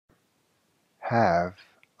Have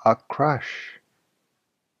a crush.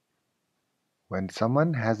 When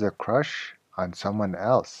someone has a crush on someone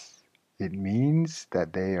else, it means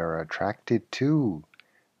that they are attracted to,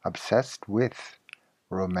 obsessed with,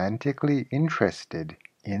 romantically interested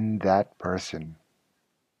in that person.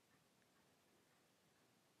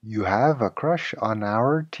 You have a crush on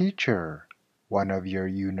our teacher. One of your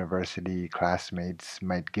university classmates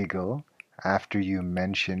might giggle after you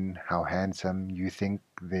mention how handsome you think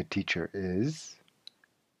the teacher is.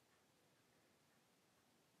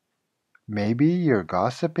 Maybe you're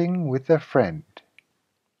gossiping with a friend.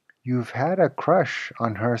 You've had a crush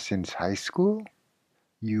on her since high school?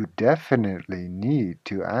 You definitely need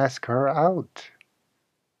to ask her out.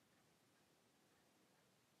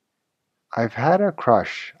 I've had a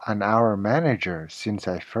crush on our manager since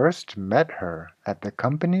I first met her at the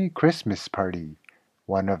company Christmas party.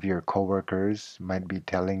 One of your coworkers might be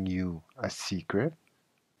telling you a secret.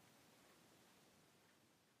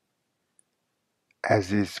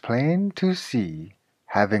 As is plain to see,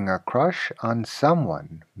 having a crush on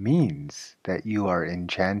someone means that you are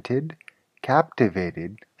enchanted,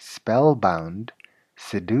 captivated, spellbound,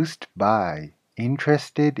 seduced by,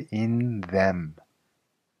 interested in them.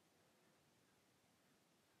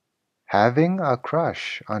 Having a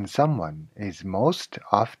crush on someone is most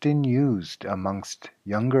often used amongst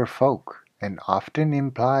younger folk and often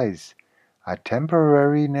implies a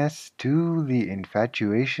temporariness to the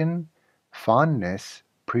infatuation, fondness,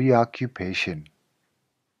 preoccupation.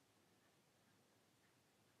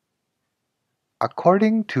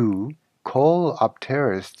 According to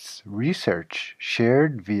coleopterists research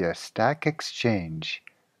shared via Stack Exchange,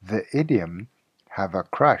 the idiom "have a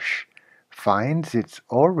crush" finds its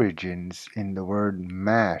origins in the word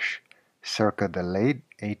mash circa the late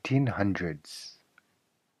 1800s.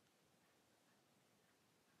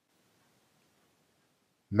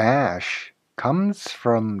 Mash comes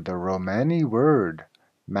from the Romani word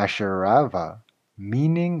masharava,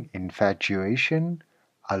 meaning infatuation,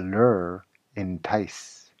 allure,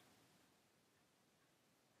 entice.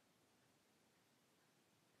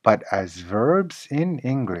 But as verbs in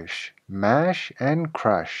English, mash and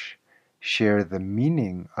crush share the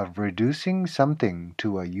meaning of reducing something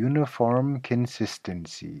to a uniform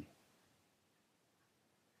consistency.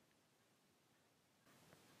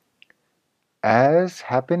 As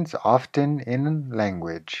happens often in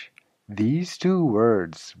language, these two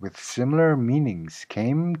words with similar meanings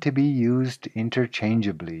came to be used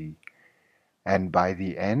interchangeably, and by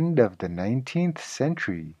the end of the 19th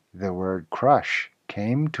century the word crush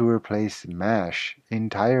came to replace mash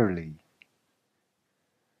entirely.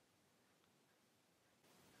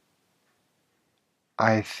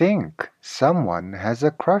 I think someone has a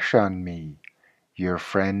crush on me, your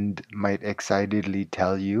friend might excitedly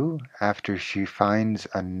tell you after she finds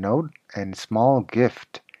a note and small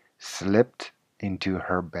gift slipped into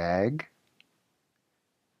her bag.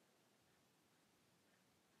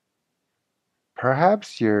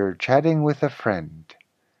 Perhaps you're chatting with a friend.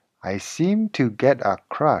 I seem to get a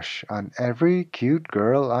crush on every cute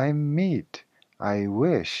girl I meet. I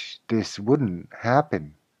wish this wouldn't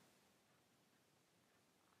happen.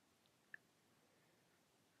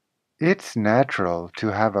 It's natural to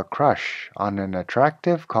have a crush on an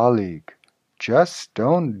attractive colleague. Just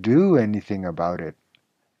don't do anything about it.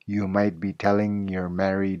 You might be telling your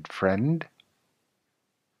married friend.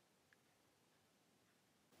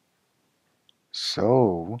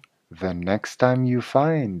 So, the next time you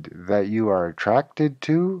find that you are attracted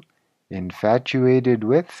to, infatuated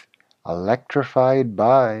with, electrified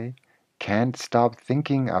by, can't stop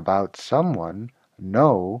thinking about someone,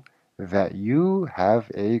 know that you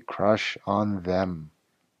have a crush on them.